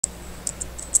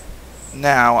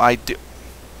Now I do.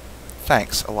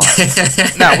 Thanks a lot.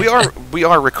 Now we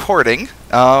are recording.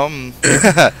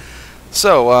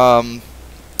 So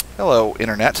hello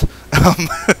internet.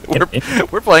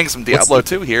 We're playing some Diablo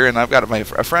 2 here, and I've got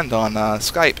a friend on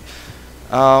Skype.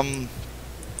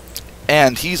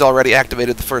 And he's already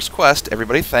activated the first quest.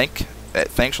 Everybody, thanks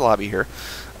eeschlobby here.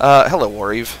 Hello,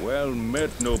 Warrive. Well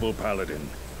met, noble Paladin.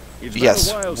 It's been Yes.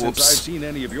 a while Whoops. since I've seen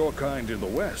any of your kind in the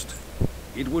West.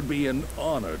 It would be an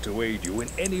honor to aid you in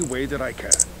any way that I can.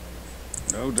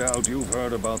 No doubt you've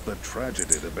heard about the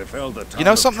tragedy that befell the town You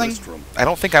know of something? Tristram. I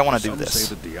don't think I want to do Some this.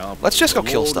 say the Diablo, Let's just go the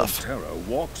kill Lord of stuff. Terror,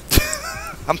 walks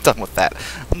I'm done with that.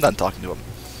 I'm done talking to him.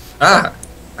 Ah,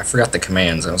 I forgot the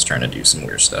commands. I was trying to do some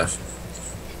weird stuff.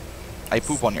 I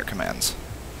poop on your commands.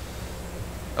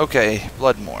 Okay,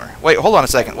 Bloodmore. Wait, hold on a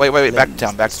second. Wait, back to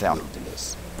town, back to town.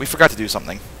 We forgot to do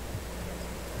something.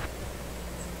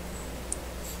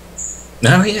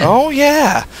 No, yeah. Oh,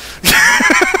 yeah!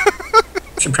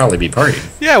 Should probably be partied.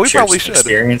 Yeah, we Share probably some should.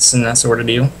 Experience and that sort of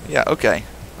deal. Yeah, okay.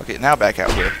 Okay, now back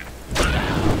out here.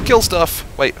 Kill stuff.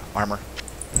 Wait, armor.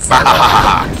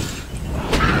 Fireball.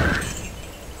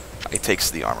 He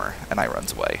takes the armor, and I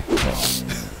runs away.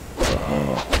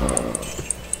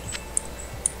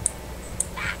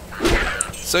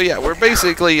 So yeah, we're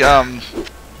basically,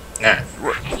 Nah,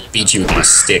 beat you with my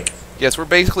stick. yes, we're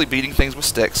basically beating things with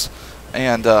sticks,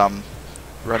 and,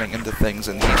 running into things,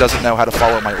 and he doesn't know how to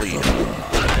follow my lead.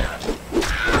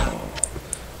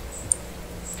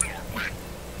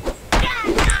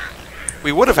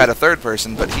 We would have had a third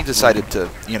person, but he decided to,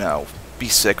 you know, be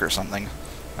sick or something.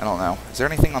 I don't know. Is there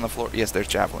anything on the floor? Yes, there's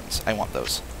javelins. I want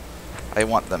those. I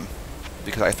want them,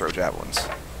 because I throw javelins.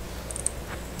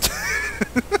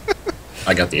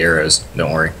 I got the arrows.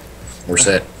 Don't worry. We're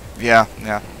set. Yeah.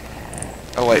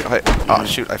 Oh, wait. Oh,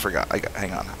 shoot, I forgot.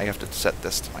 Hang on. I have to set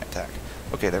this to my attack.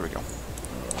 Okay, there we go.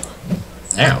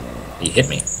 Now, he hit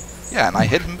me. Yeah, and I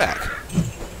hit him back.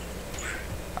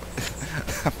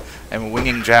 I'm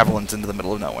winging javelins into the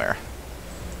middle of nowhere.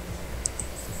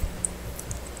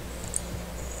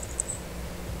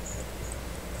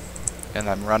 And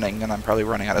I'm running, and I'm probably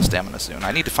running out of stamina soon.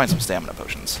 I need to find some stamina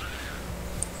potions.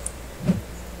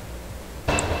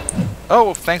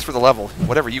 Oh, thanks for the level.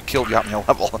 Whatever you killed got me a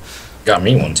level. Got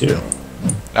me one, too.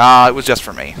 It was just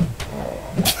for me.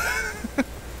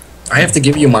 I have to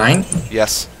give you mine?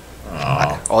 Yes.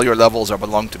 Aw. All your levels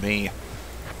belong to me.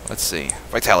 Let's see.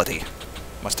 Vitality.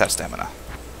 Must have stamina.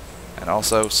 And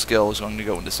also, skill is going to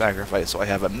go into sacrifice, so I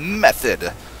have a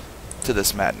method to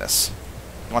this madness.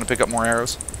 You want to pick up more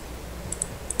arrows?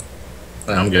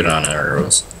 I'm good on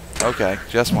arrows. Okay,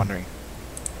 just wondering.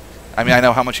 I mean, I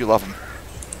know how much you love them.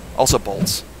 Also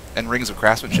bolts. And rings of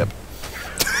craftsmanship.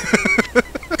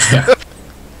 Yeah.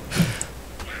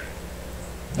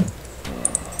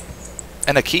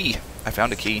 And a key. I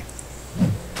found a key.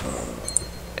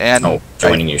 And Oh,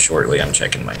 joining you shortly. I'm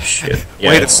checking my shit. Yeah,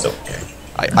 Wait a- it's still okay.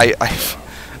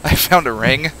 I found a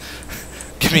ring.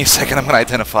 Give me a second, I'm going to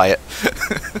identify it.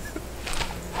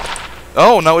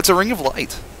 Oh, no, it's a ring of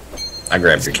light. I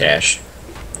grabbed your cash.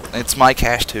 It's my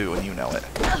cash too, and you know it.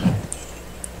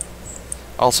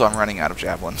 Also, I'm running out of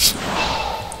javelins.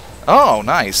 Oh,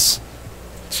 nice.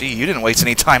 Gee, you didn't waste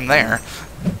any time there.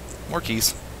 More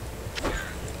keys.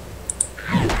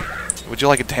 Would you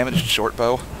like a damaged short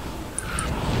bow?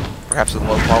 Perhaps a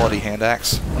low-quality hand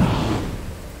axe?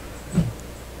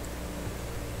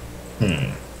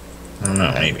 I don't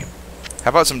know, maybe. How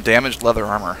about some damaged leather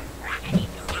armor?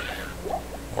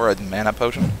 Or a mana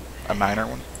potion? A minor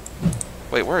one?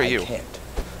 Wait, where are you?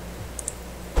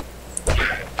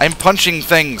 I'm punching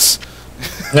things!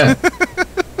 Yeah.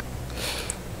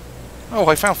 Oh,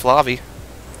 I found Flavi.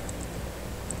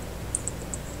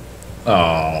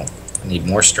 Oh, I need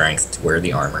more strength to wear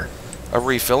the armor. A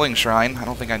refilling shrine? I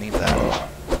don't think I need that.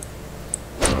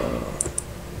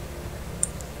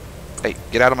 Hey,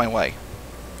 get out of my way.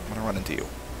 I'm gonna run into you.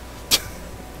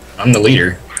 I'm the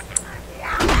leader.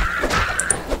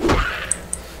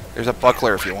 There's a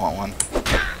buckler if you want one.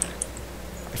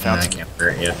 I found I some. can't wear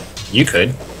it yet. You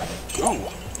could. Ooh.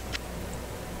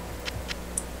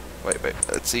 Wait,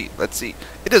 let's see.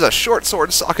 It is a short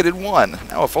sword socketed one.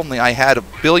 Now if only I had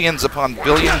billions upon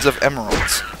billions of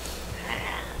emeralds.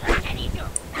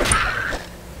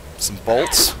 Some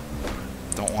bolts.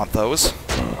 Don't want those.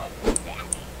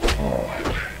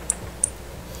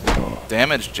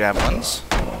 Damaged javelins.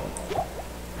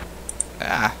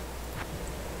 Ah.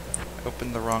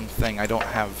 Opened the wrong thing. I don't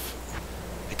have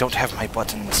my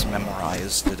buttons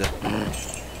memorized.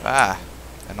 Ah.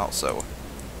 And also,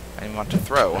 I want to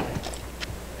throw.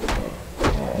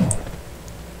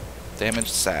 Damaged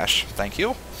sash. Thank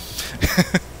you.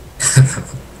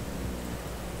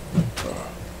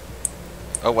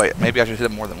 Oh wait, maybe I should hit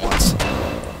him more than once.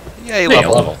 Yay, Hey,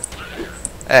 level. level.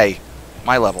 Hey,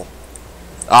 my level.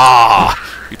 Ah,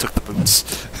 you took the boots.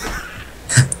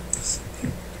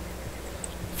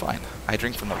 Fine, I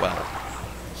drink from the well.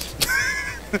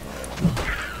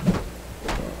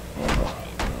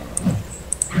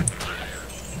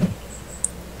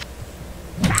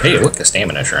 Hey, look, a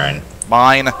stamina shrine.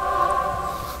 Mine.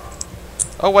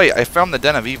 Oh wait, I found the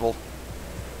Den of Evil.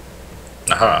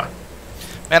 Aha.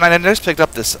 Man, I just picked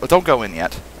up this. Oh, don't go in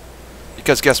yet,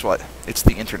 because guess what? It's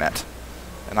the internet,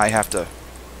 and I have to.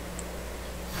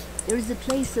 There is a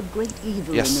place of great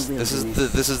evil Yes, in the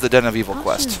wilderness. this is the Den of Evil Tasha's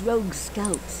quest. rogue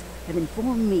scouts have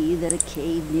informed me that a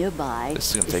cave nearby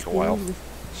This is gonna take a while. filled with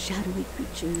shadowy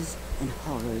creatures and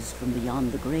horrors from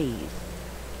beyond the grave.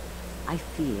 I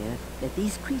fear that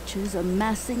these creatures are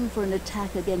massing for an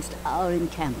attack against our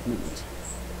encampment.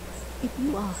 If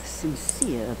you are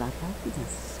sincere about helping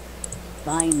us,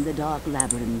 find the dark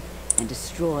labyrinth and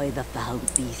destroy the foul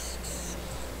beasts.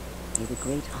 May the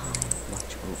Great Eye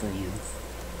watch over you.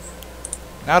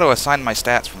 Now to assign my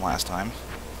stats from last time.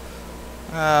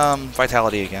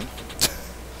 Vitality again,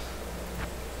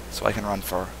 so I can run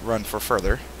for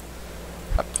further.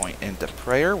 A point into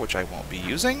prayer, which I won't be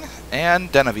using, and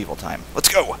Den of Evil time. Let's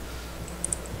go.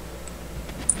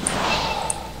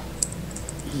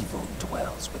 Evil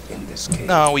dwells within this cave.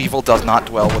 No, evil does not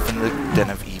dwell within the Den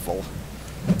of Evil.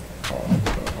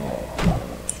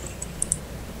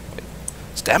 Wait.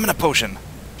 Stamina potion.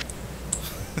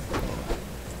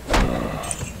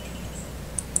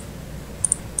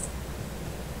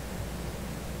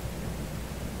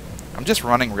 I'm just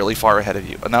running really far ahead of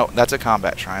you. No, that's a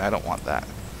combat shrine. I don't want that.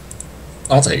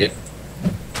 I'll take it.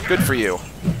 Good for you.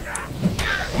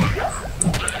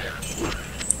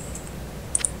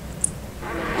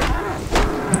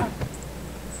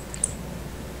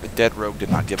 The dead rogue did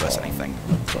not give us anything.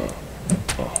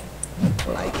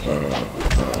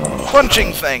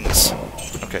 Punching things!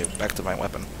 Okay, back to my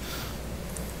weapon.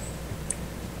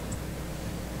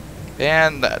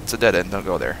 And that's a dead end. Don't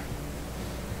go there.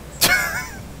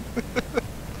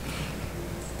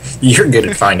 You're good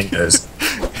at finding those.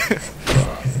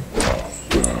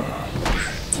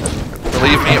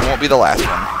 Believe me, it won't be the last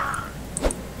one.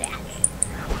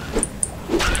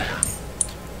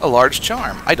 A large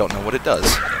charm. I don't know what it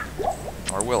does.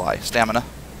 Or will I? Stamina.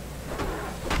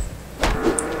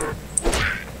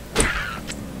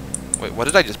 Wait, what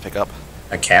did I just pick up?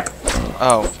 A cap.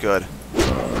 Oh, good.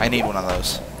 I need one of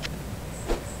those.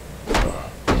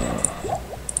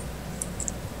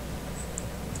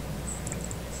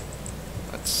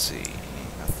 Let's see.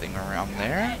 Nothing around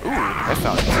there. Ooh, I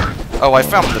found it. Oh, I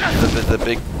found the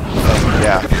big thing.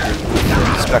 Yeah,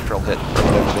 the spectral hit, or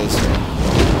whatever it is.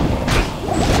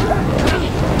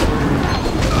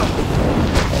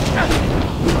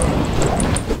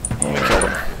 We killed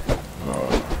him.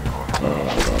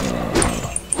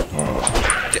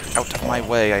 Get out of my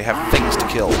way. I have things to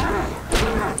kill.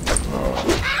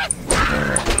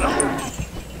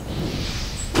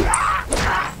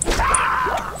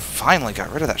 Finally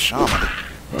got rid of that shaman.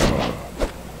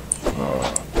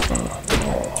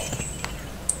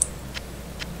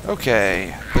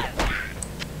 Okay. The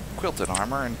quilted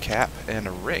armor and cap and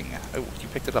a ring. Oh, you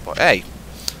picked it up. Hey!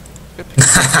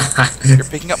 You're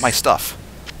picking up my stuff.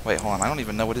 Wait, hold on. I don't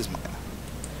even know what is mine.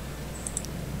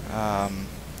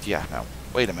 Yeah, no.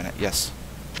 Wait a minute. Yes.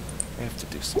 I have to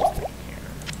do something here.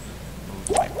 Move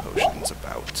my potions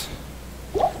about.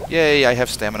 Yay, I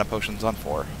have stamina potions on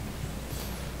 4.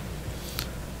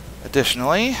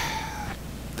 Additionally,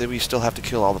 we still have to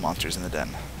kill all the monsters in the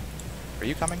den. Are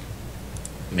you coming?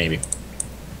 Maybe.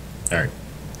 Alright.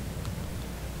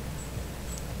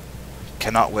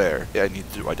 Cannot wear. Yeah, I need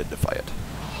to identify it.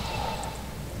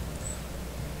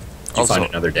 Did you find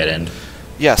another dead end?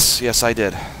 Yes, yes, I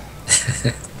did.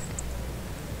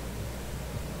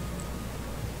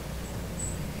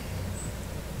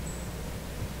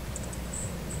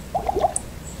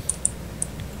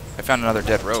 I found another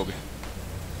dead rogue.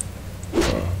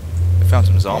 I found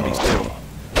some zombies too.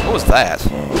 What was that?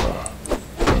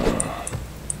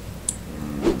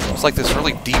 It's like this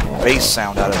really deep bass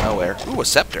sound out of nowhere. Ooh, a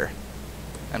scepter.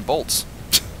 And bolts.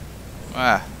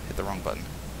 Ah, hit the wrong button.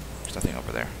 There's nothing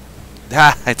over there.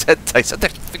 Ah, I said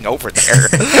there's nothing over there.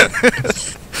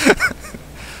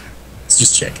 It's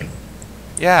just checking.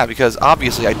 Yeah, because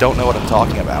obviously I don't know what I'm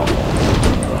talking about.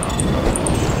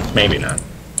 Maybe not.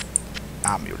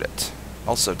 Amulet.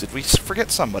 Also, did we forget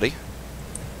somebody?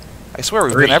 I swear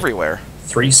we've been everywhere.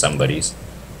 3 somebodies.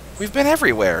 We've been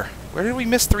everywhere. Where did we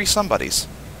miss 3 somebodies?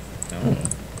 Oh.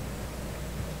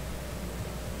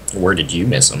 Where did you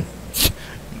miss them?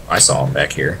 I saw them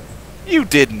back here. You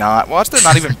did not. Watch there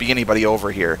not even be anybody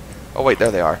over here. Oh, wait,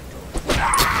 there they are.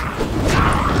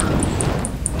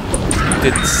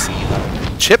 Didn't see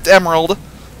them. Chipped emerald.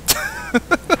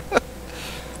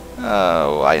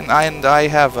 Oh, and I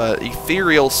have a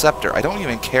ethereal scepter. I don't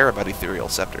even care about ethereal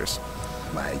scepters.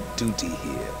 My duty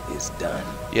here is done.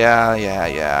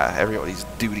 Yeah. Everybody's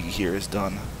duty here is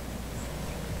done.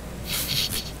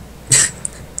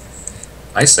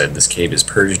 I said this cave is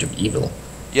purged of evil.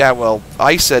 Yeah, well,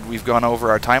 I said we've gone over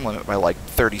our time limit by like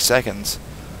 30 seconds.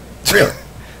 Really?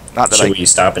 Not that Should we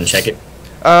stop and check it?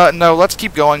 No, let's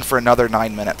keep going for another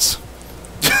 9 minutes.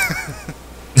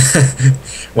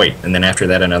 Wait, and then after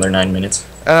that another 9 minutes?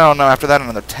 Oh, no, after that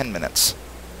another 10 minutes.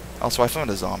 Also, I found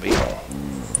a zombie.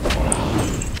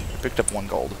 Picked up 1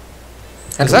 gold.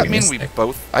 How Does did that mean miss we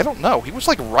both... I don't know. He was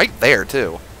like right there,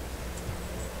 too.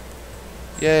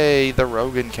 Yay, the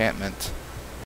rogue encampment.